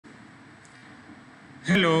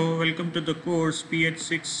Hello, welcome to the course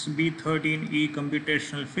PH6 B13E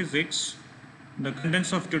Computational Physics. The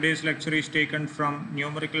contents of today's lecture is taken from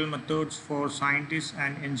Numerical Methods for Scientists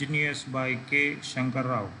and Engineers by K. Shankar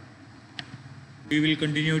Rao. We will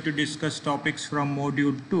continue to discuss topics from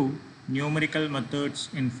Module 2, Numerical Methods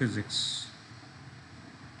in Physics.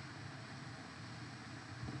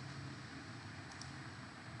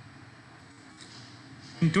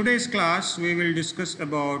 In today's class, we will discuss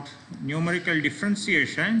about numerical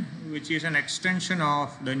differentiation, which is an extension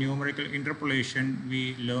of the numerical interpolation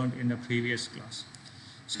we learned in the previous class.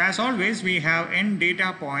 So as always, we have n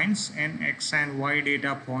data points, n x and y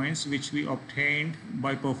data points, which we obtained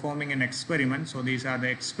by performing an experiment. So these are the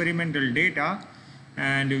experimental data,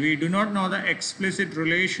 and we do not know the explicit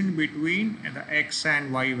relation between the x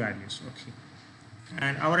and y values. Okay.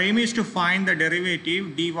 And our aim is to find the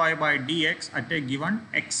derivative dy by dx at a given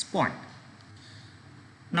x point.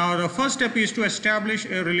 Now the first step is to establish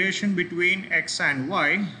a relation between x and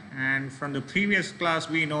y, and from the previous class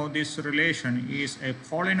we know this relation is a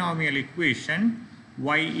polynomial equation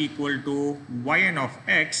y equal to yn of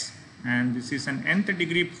x, and this is an nth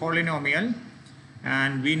degree polynomial,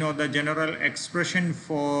 and we know the general expression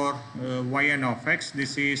for yn of x.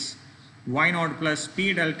 This is y naught plus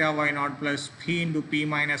p delta y naught plus p into p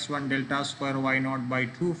minus 1 delta square y naught by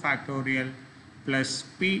 2 factorial plus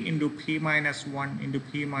p into p minus 1 into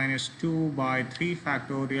p minus 2 by 3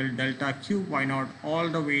 factorial delta cube y naught all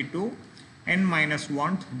the way to n minus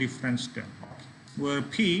 1th difference term, where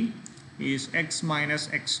p is x minus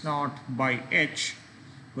x naught by h,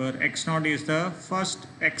 where x naught is the first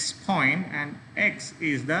x point and x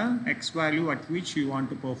is the x value at which you want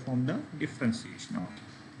to perform the differentiation.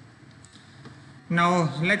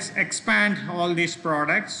 Now let's expand all these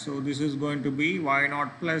products. So this is going to be y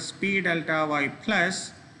naught plus p delta y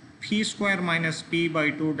plus p square minus p by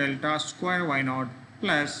 2 delta square y naught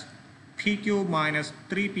plus p cube minus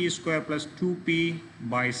 3p square plus 2p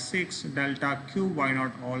by 6 delta cube y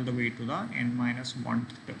naught all the way to the n minus 1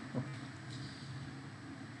 term. Okay.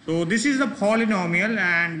 So this is the polynomial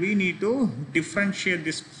and we need to differentiate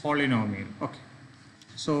this polynomial. Okay.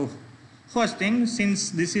 So first thing,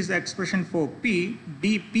 since this is the expression for p,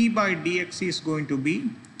 dp by dx is going to be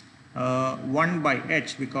 1 by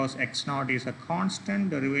h, because x naught is a constant,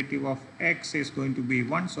 derivative of x is going to be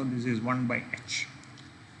 1, so this is 1 by h.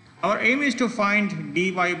 Our aim is to find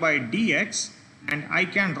dy by dx, and I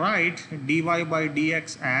can write dy by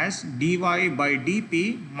dx as dy by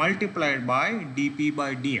dp multiplied by dp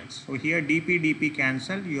by dx. So here dp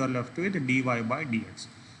cancel, you are left with dy by dx.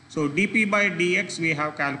 So dp by dx we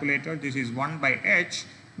have calculated, this is 1 by h.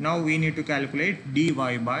 Now we need to calculate dy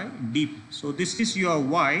by dp. So this is your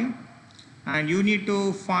y, and you need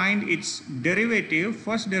to find its derivative,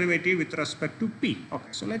 first derivative with respect to p.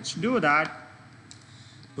 Okay, so let's do that.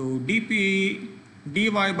 So dy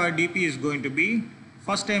by dp is going to be,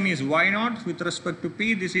 first term is y naught with respect to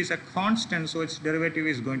p, this is a constant, so its derivative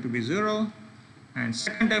is going to be 0. And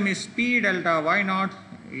second term is p delta y naught.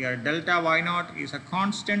 Here delta y naught is a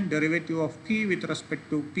constant, derivative of p with respect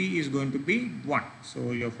to p is going to be 1.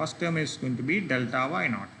 So your first term is going to be delta y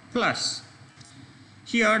naught plus,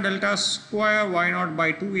 here delta square y naught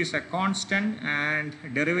by 2 is a constant, and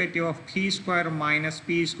derivative of p square minus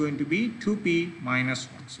p is going to be 2p minus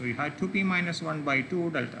 1. So you have 2p minus 1 by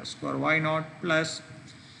 2 delta square y naught plus,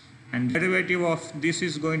 and derivative of this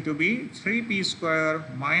is going to be 3p square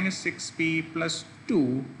minus 6p plus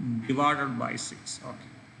 2 divided by 6. Okay.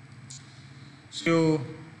 So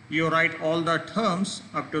you write all the terms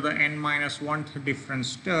up to the n minus 1th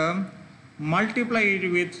difference term, multiply it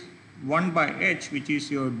with 1 by h, which is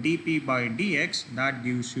your dp by dx, that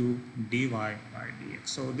gives you dy by dx.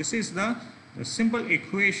 So this is the simple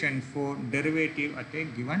equation for derivative at a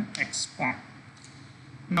given x point.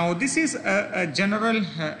 Now this is a general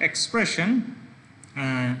expression.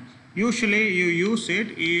 Usually you use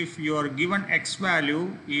it if your given x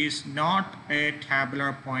value is not a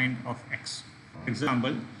tabular point of x. For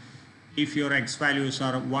example, if your x values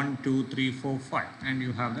are 1, 2, 3, 4, 5 and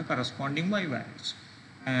you have the corresponding y values.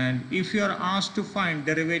 And if you are asked to find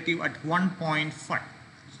derivative at 1.5,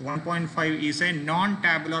 so 1.5 is a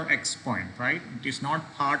non-tabular x point, right? It is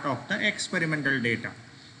not part of the experimental data.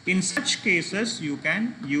 In such cases, you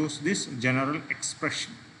can use this general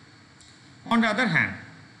expression. On the other hand,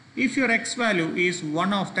 if your x value is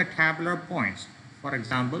one of the tabular points, for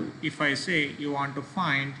example, if I say you want to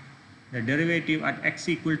find the derivative at x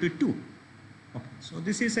equal to 2. Okay, so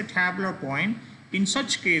this is a tabular point. In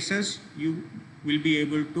such cases, you will be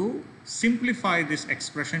able to simplify this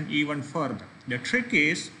expression even further. The trick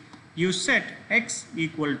is you set x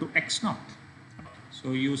equal to x naught.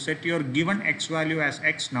 So you set your given x value as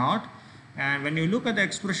x naught, and when you look at the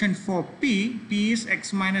expression for p is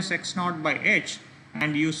x minus x naught by h,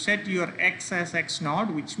 and you set your x as x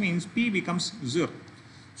naught, which means p becomes 0.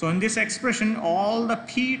 So in this expression, all the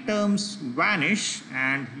p terms vanish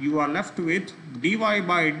and you are left with dy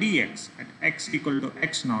by dx at x equal to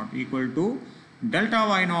x naught equal to delta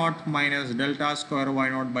y naught minus delta square y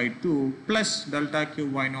naught by 2 plus delta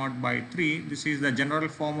cube y naught by 3. This is the general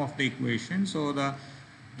form of the equation. So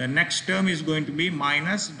the next term is going to be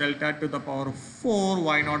minus delta to the power of 4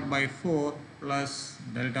 y naught by 4 plus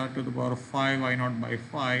delta to the power of 5 y naught by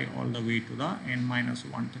 5 all the way to the n minus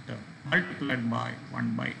 1th term multiplied by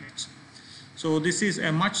 1 by h. So this is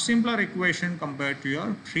a much simpler equation compared to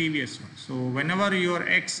your previous one. So whenever your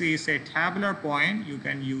x is a tabular point, you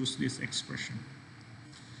can use this expression.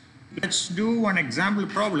 Let's do one example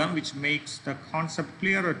problem which makes the concept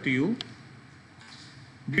clearer to you.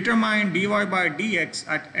 Determine dy by dx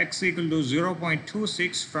at x equal to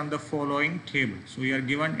 0.26 from the following table. So you are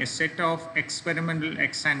given a set of experimental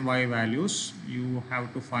x and y values. You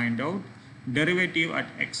have to find out derivative at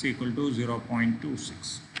x equal to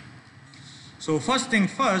 0.26. So first thing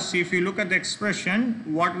first, if you look at the expression,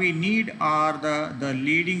 what we need are the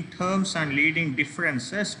leading terms and leading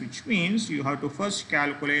differences, which means you have to first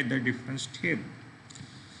calculate the difference table.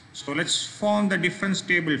 So let's form the difference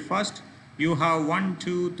table first. You have 1,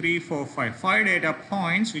 2, 3, 4, 5 data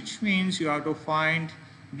points, which means you have to find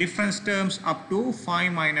difference terms up to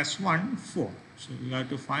 5 minus 1, 4. So you have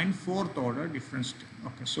to find fourth order difference term.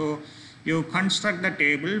 Okay, so you construct the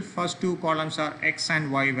table. First two columns are x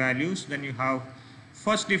and y values. Then you have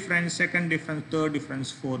first difference, second difference, third difference,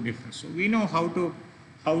 fourth difference. So we know how to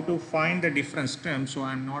find the difference term. So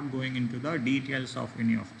I'm not going into the details of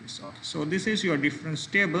any of this. Okay, so this is your difference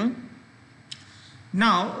table.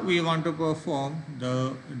 Now we want to perform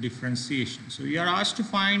the differentiation. So you are asked to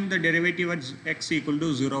find the derivative at x equal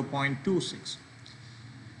to 0.26.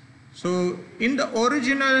 So in the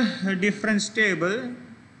original difference table,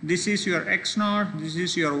 this is your x naught, this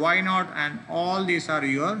is your y naught, and all these are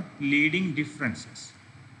your leading differences.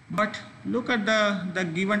 But look at the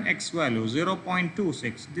given x value,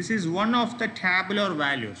 0.26. This is one of the tabular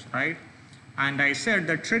values, right? And I said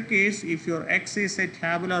the trick is, if your x is a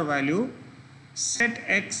tabular value, set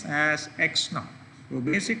x as x naught. So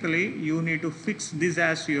basically you need to fix this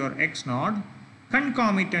as your x naught.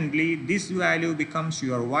 Concomitantly, this value becomes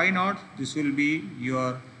your y naught. This will be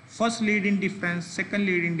your first leading difference, second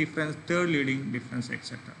leading difference, third leading difference,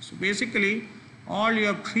 etc. So basically all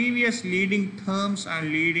your previous leading terms and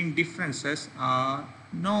leading differences are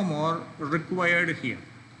no more required here.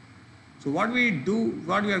 So what we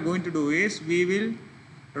are going to do is, we will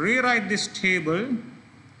rewrite this table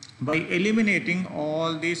by eliminating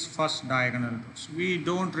all these first diagonal rows. We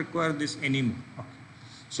don't require this anymore. Okay.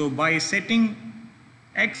 So by setting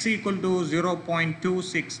x equal to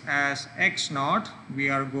 0.26 as x naught, we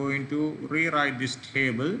are going to rewrite this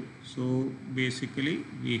table. So basically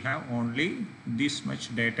we have only this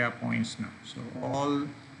much data points now. So all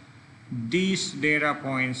these data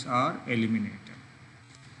points are eliminated.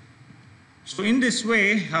 So in this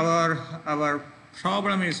way our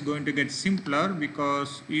problem is going to get simpler,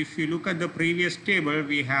 because if you look at the previous table,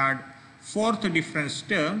 we had fourth difference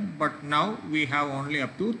term, but now we have only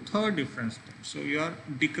up to third difference term. So you are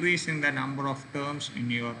decreasing the number of terms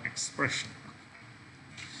in your expression.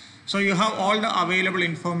 So you have all the available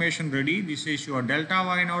information ready. This is your delta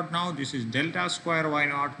y naught now, this is delta square y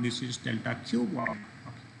naught, this is delta cube y naught.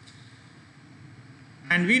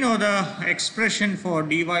 And we know the expression for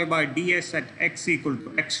dy by ds at x equal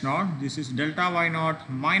to x naught. This is delta y naught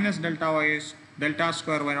minus delta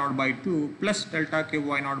square y naught by 2 plus delta cube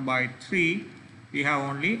y naught by 3. We have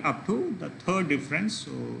only up to the third difference.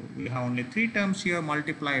 So we have only 3 terms here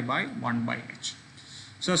multiplied by 1 by h.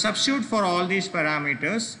 So substitute for all these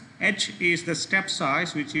parameters. H is the step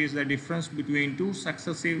size, which is the difference between two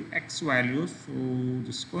successive x values. So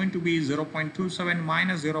this is going to be 0.27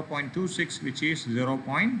 minus 0.26, which is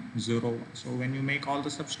 0.01. So when you make all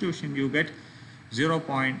the substitution, you get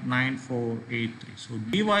 0.9483. So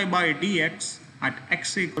dy by dx at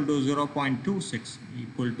x equal to 0.26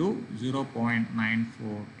 equal to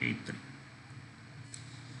 0.9483.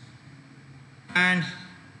 And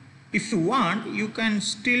if you want, you can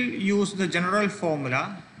still use the general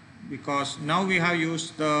formula, because now we have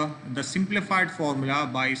used the simplified formula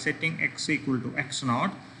by setting x equal to x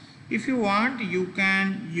naught. If you want, you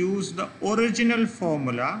can use the original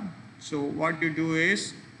formula. So what you do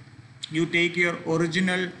is, you take your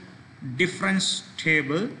original difference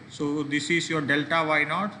table. So this is your delta y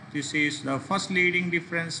naught, this is the first leading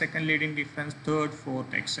difference, second leading difference, third,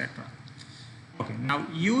 fourth, etc. Okay, now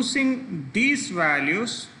using these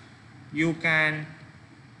values, you can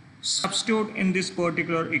substitute in this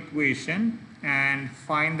particular equation and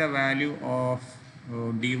find the value of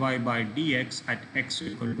dy by dx at x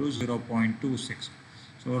equal to 0.26.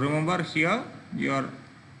 So remember here, your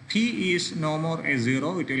p is no more a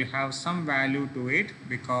 0, it will have some value to it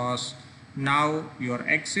because now your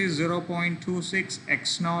x is 0.26,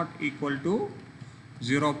 x naught equal to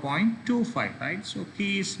 0.25, right? So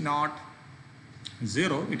p is not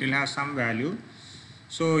 0, it will have some value.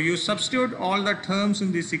 So you substitute all the terms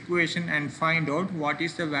in this equation and find out what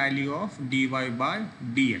is the value of dy by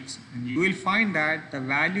dx. And you will find that the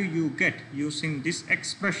value you get using this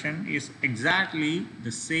expression is exactly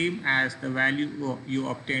the same as the value you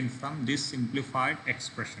obtained from this simplified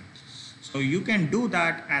expression. So you can do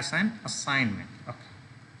that as an assignment. Okay.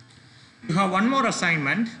 You have one more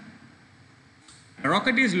assignment. A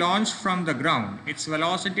rocket is launched from the ground. Its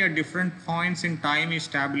velocity at different points in time is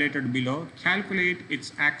tabulated below. Calculate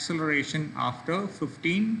its acceleration after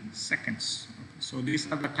 15 seconds. Okay. So these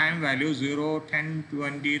are the time values 0, 10,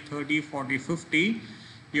 20, 30, 40, 50.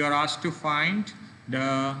 You are asked to find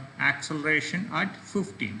the acceleration at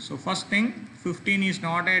 15. So first thing, 15 is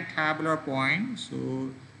not a tabular point.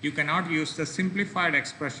 So you cannot use the simplified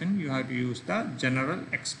expression. You have to use the general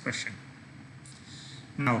expression.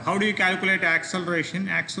 Now, how do you calculate acceleration?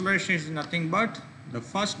 Acceleration is nothing but the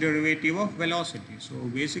first derivative of velocity. So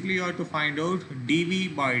basically you have to find out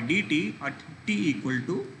dv by dt at t equal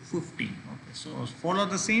to 15. Okay, so follow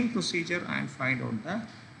the same procedure and find out the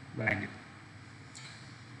value.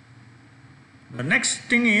 The next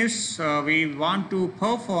thing is we want to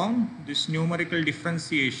perform this numerical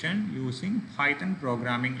differentiation using Python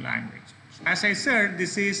programming language. As I said,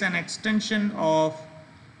 this is an extension of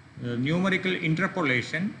numerical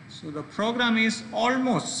interpolation. So the program is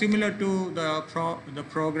almost similar to the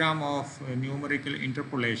program of numerical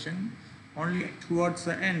interpolation, only towards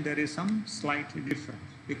the end there is some slightly different,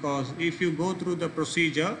 because if you go through the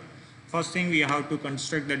procedure, first thing we have to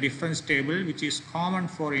construct the difference table, which is common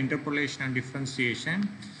for interpolation and differentiation.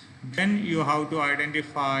 Then you have to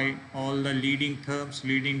identify all the leading terms,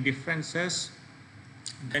 leading differences.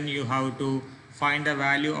 Then you have to find the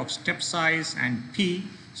value of step size and p.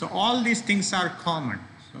 So all these things are common.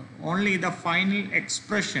 So only the final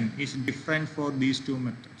expression is different for these two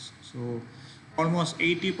methods. So almost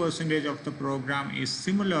 80% of the program is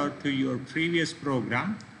similar to your previous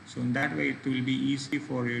program. So in that way it will be easy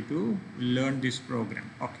for you to learn this program.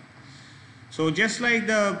 Okay. So just like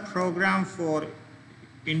the program for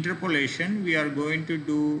interpolation, we are going to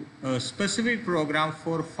do a specific program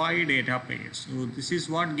for 5 data pairs. So this is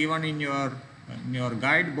what given in your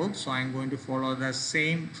guidebook. So I'm going to follow the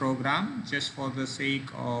same program just for the sake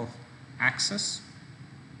of access.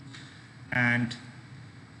 And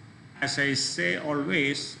as I say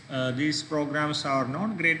always, these programs are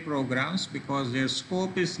not great programs because their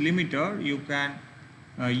scope is limited. You can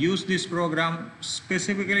use this program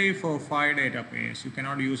specifically for 5 data pairs. You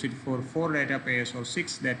cannot use it for 4 data pairs or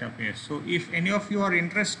 6 data pairs. So if any of you are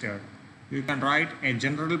interested, you can write a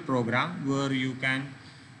general program where you can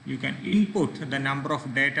input the number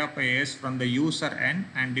of data pairs from the user end,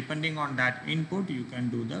 and depending on that input you can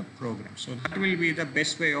do the program. So that will be the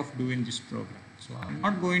best way of doing this program. So I'm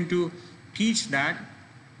not going to teach that.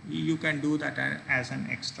 You can do that as an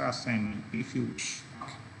extra assignment if you wish.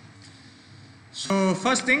 So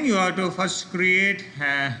first thing, you have to first create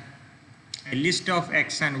a list of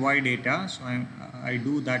x and y data. So I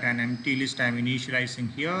do that, an empty list I'm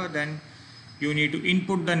initializing here. Then you need to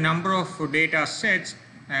input the number of data sets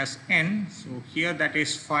as n. So here that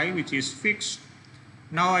is 5, which is fixed.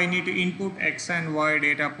 Now I need to input x and y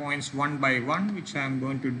data points one by one, which I am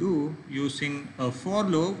going to do using a for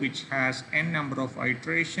loop which has n number of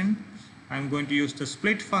iteration. I am going to use the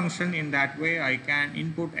split function. In that way I can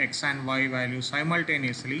input x and y values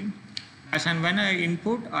simultaneously. As and when I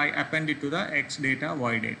input, I append it to the x data,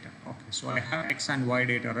 y data. Okay, so I have x and y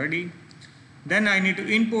data ready. Then I need to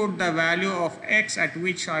input the value of x at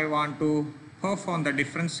which I want to perform the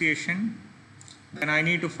differentiation. Then I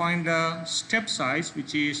need to find the step size,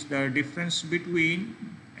 which is the difference between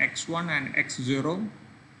x1 and x0.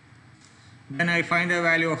 Then I find the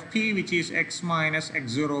value of p, which is x minus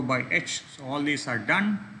x0 by h. So all these are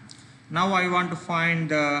done. Now I want to find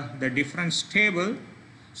the difference table.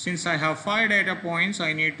 Since I have 5 data points,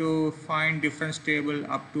 I need to find difference table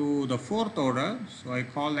up to the 4th order. So I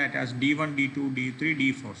call that as d1, d2, d3,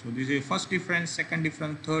 d4. So this is first difference, second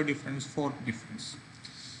difference, third difference, fourth difference.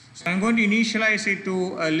 So I'm going to initialize it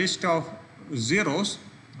to a list of zeros.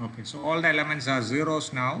 Okay, so all the elements are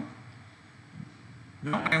zeros now.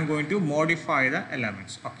 Now I'm going to modify the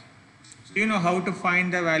elements. Okay, So you know how to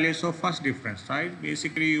find the values of first difference, right?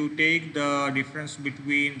 Basically you take the difference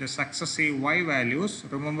between the successive y values.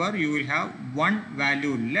 Remember, you will have one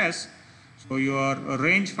value less. So your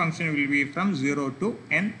range function will be from 0 to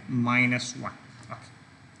n minus 1. Okay.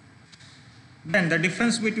 Then the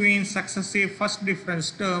difference between successive first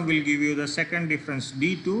difference term will give you the second difference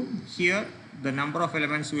d2. Here the number of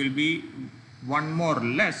elements will be one more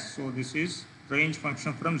less. So this is range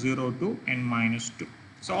function from 0 to n minus 2.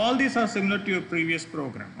 So all these are similar to your previous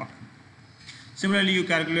program. Okay. Similarly, you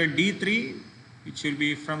calculate d3, which will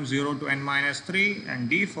be from 0 to n minus 3, and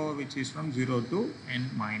d4, which is from 0 to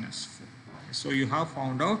n minus 4. Okay. So you have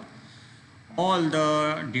found out all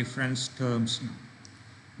the difference terms now.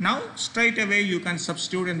 Now straight away you can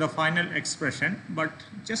substitute in the final expression, but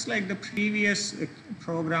just like the previous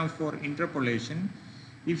program for interpolation,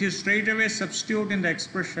 if you straight away substitute in the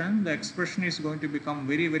expression is going to become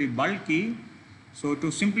very, very bulky. So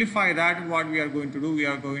to simplify that, what we are going to do, we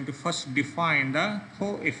are going to first define the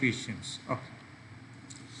coefficients. Okay.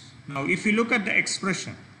 Now if you look at the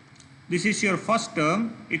expression, this is your first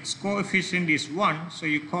term, its coefficient is 1, so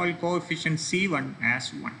you call coefficient C1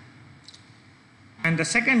 as 1. And the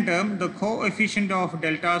second term, the coefficient of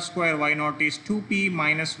delta square y0 is 2p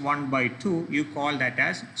minus 1 by 2. You call that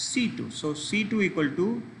as C2. So C2 equal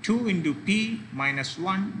to 2 into p minus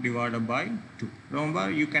 1 divided by 2.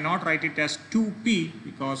 Remember, you cannot write it as 2p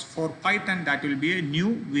because for Python that will be a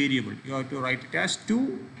new variable. You have to write it as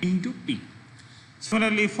 2 into p.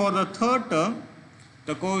 Similarly, for the third term,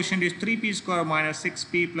 the coefficient is 3p square minus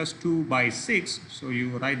 6p plus 2 by 6. So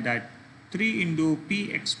you write that 3 into p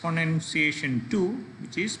exponentiation 2,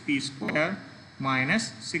 which is p square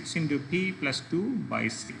minus 6 into p plus 2 by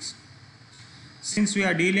 6. Since we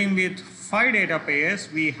are dealing with 5 data pairs,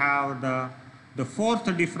 we have the fourth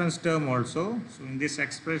difference term also. So in this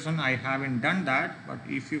expression I haven't done that, but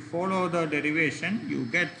if you follow the derivation, you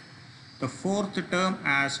get the fourth term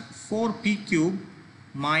as 4p cube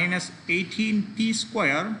minus 18p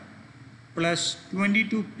square plus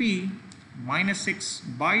 22p minus 6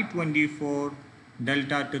 by 24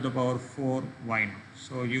 delta to the power 4 y0.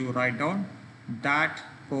 So you write down that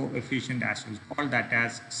coefficient as well. Call that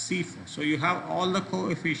as C4. So you have all the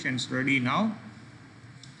coefficients ready now.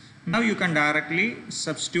 Now you can directly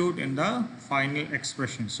substitute in the final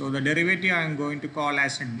expression. So the derivative I am going to call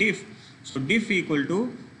as diff. So diff equal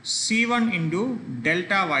to C1 into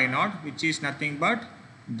delta y0, which is nothing but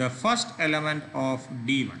the first element of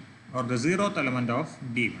D1. Or the zeroth element of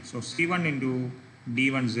D1. So C1 into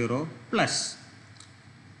D1 0 plus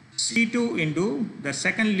C2 into the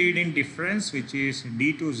second leading difference, which is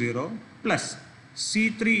D2 0 plus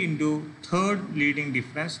C3 into third leading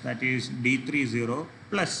difference, that is D3 0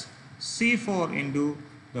 plus C4 into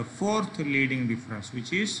the fourth leading difference,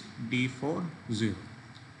 which is D4 0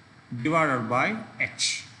 divided by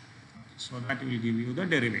H. So that will give you the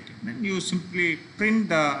derivative. Then you simply print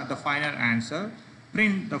the final answer.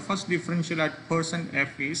 Print the first differential at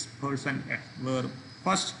 %f is %f, where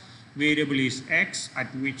first variable is x at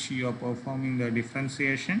which you are performing the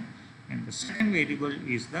differentiation, and the second variable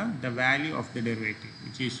is the value of the derivative,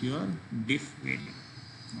 which is your diff variable.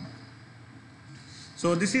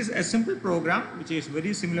 So this is a simple program which is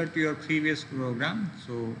very similar to your previous program.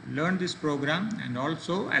 So learn this program, and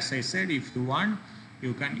also, as I said, if you want,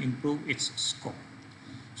 you can improve its scope.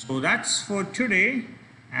 So that's for today.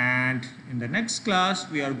 And in the next class,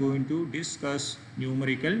 we are going to discuss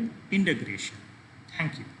numerical integration.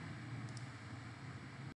 Thank you.